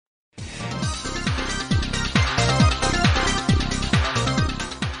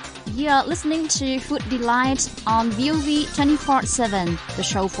You are listening to Food Delight on VOV 24/7, the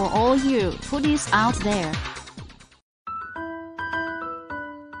show for all you foodies out there.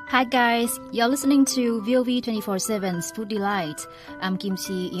 Hi guys, you're listening to VOV 24/7's Food Delight. I'm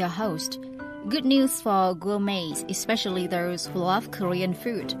Kimchi, your host. Good news for gourmets, especially those who love Korean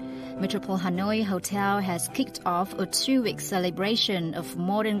food. Metropole Hanoi Hotel has kicked off a 2-week celebration of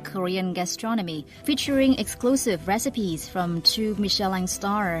modern Korean gastronomy, featuring exclusive recipes from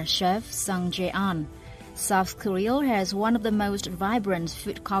two-Michelin-star Chef Sung-Jae Anh. South Korea has one of the most vibrant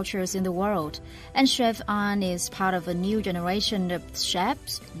food cultures in the world, and Chef Anh is part of a new generation of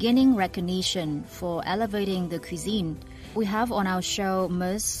chefs gaining recognition for elevating the cuisine. We have on our show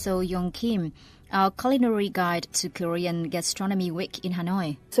Ms. Yeon Kim, our culinary guide to Korean Gastronomy Week in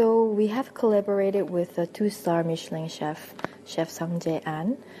Hanoi. So we have collaborated with a 2-star Michelin chef, Chef Sung-Jae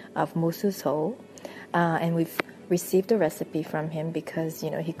Anh of Sous, and we've received a recipe from him because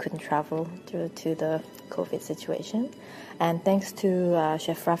he couldn't travel due to the COVID situation. And thanks to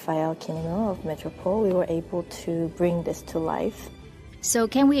Chef Raphael Kinimo of Metropole, we were able to bring this to life. So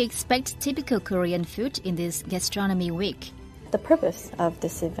can we expect typical Korean food in this gastronomy week? The purpose of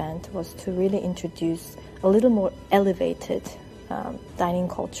this event was to really introduce a little more elevated dining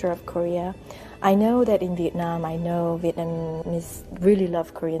culture of Korea. I know that in Vietnam, Vietnamese really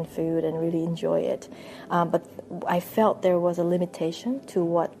love Korean food and really enjoy it. But I felt there was a limitation to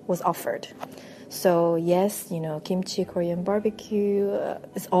what was offered. So yes, kimchi, Korean barbecue,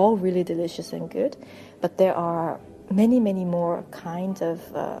 is all really delicious and good. But there are many, many more kinds of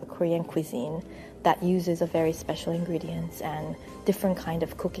Korean cuisine that uses a very special ingredients and different kind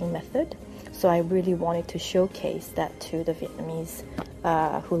of cooking method. So I really wanted to showcase that to the Vietnamese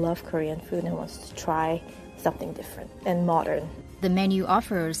who love Korean food and wants to try something different and modern. The menu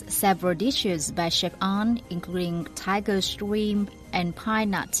offers several dishes by Chef Anh, including tiger shrimp and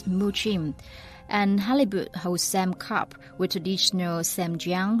pine nut muchim, and Halibut Hoe Ssam cup with traditional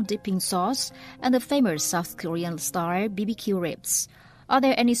Ssamjang dipping sauce and the famous South Korean-style BBQ ribs. Are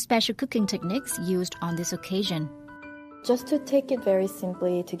there any special cooking techniques used on this occasion? Just to take it very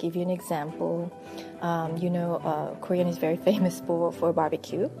simply, to give you an example, Korean is very famous for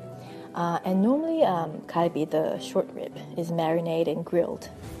barbecue. And normally Galbi, the short rib, is marinated and grilled.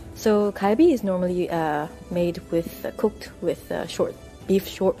 So Galbi is normally cooked with beef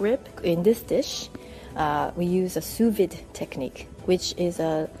short rib. In this dish, we use a sous vide technique, which is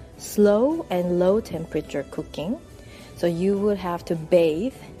a slow and low temperature cooking. So you would have to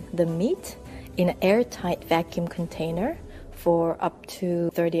bathe the meat in an airtight vacuum container for up to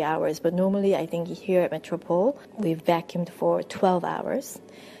 30 hours. But normally, I think here at Metropole, we've vacuumed for 12 hours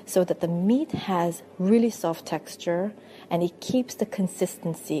so that the meat has really soft texture and it keeps the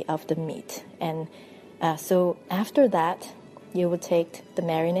consistency of the meat. And so after that, you will take the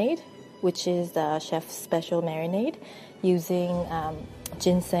marinade, which is the chef's special marinade, using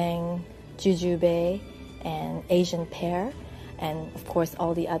ginseng, jujube, and Asian pear, and of course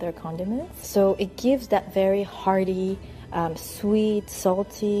all the other condiments. So it gives that very hearty, sweet,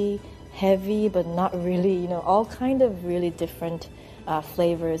 salty, heavy, but not really, all kind of really different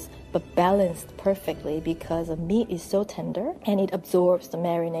flavors, but balanced perfectly because the meat is so tender and it absorbs the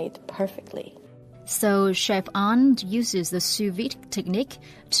marinade perfectly. So Chef Anh uses the sous vide technique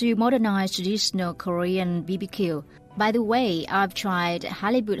to modernize traditional Korean BBQ. By the way, I've tried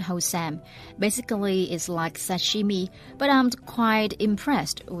Halibut Hoe Ssam. Basically, it's like sashimi, but I'm quite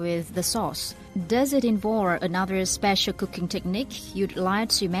impressed with the sauce. Does it involve another special cooking technique you'd like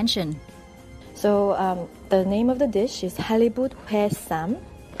to mention? So the name of the dish is Halibut Hoe Ssam.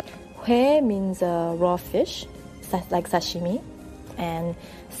 Hoe means raw fish, like sashimi, and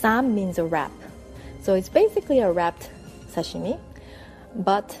Ssam means a wrap. So it's basically a wrapped sashimi.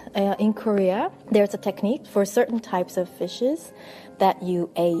 But in Korea, there's a technique for certain types of fishes that you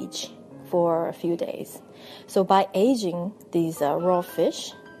age for a few days. So by aging these raw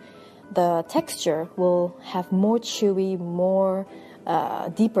fish, the texture will have more chewy, more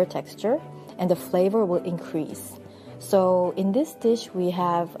deeper texture, and the flavor will increase. So in this dish, we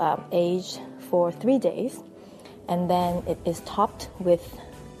have aged for 3 days, and then it is topped with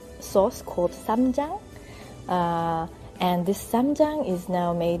sauce called Ssamjang. And this Ssamjang is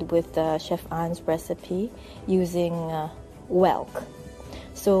now made with Chef An's recipe using whelk.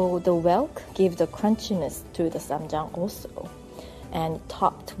 So the whelk gives the crunchiness to the Ssamjang also. And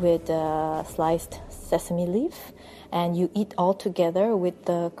topped with sliced sesame leaf. And you eat all together with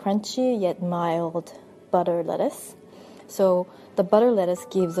the crunchy yet mild butter lettuce. So the butter lettuce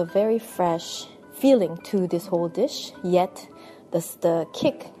gives a very fresh feeling to this whole dish, yet the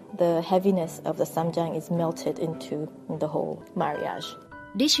kick, the heaviness of the Ssamjang is melted into the whole mariage.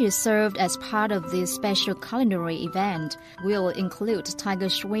 Dishes served as part of this special culinary event will include tiger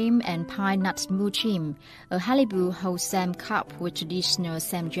shrimp and pine nut muchim, a Halibut Hoe Ssam cup with traditional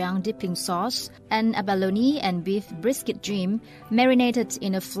Ssamjang dipping sauce, and abalone and beef brisket gym marinated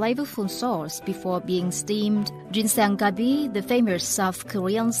in a flavorful sauce before being steamed, ginseng Galbi, the famous South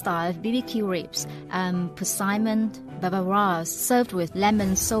Korean-style BBQ ribs, and persimmon bavaroise served with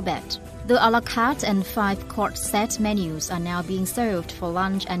lemon sorbet. The a la carte and 5-course set menus are now being served for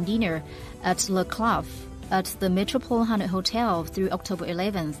lunch and dinner at Le Clough at the Metropole Hanoi Hotel through October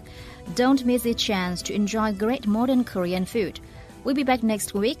 11th. Don't miss a chance to enjoy great modern Korean food. We'll be back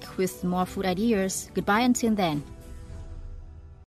next week with more food ideas. Goodbye until then.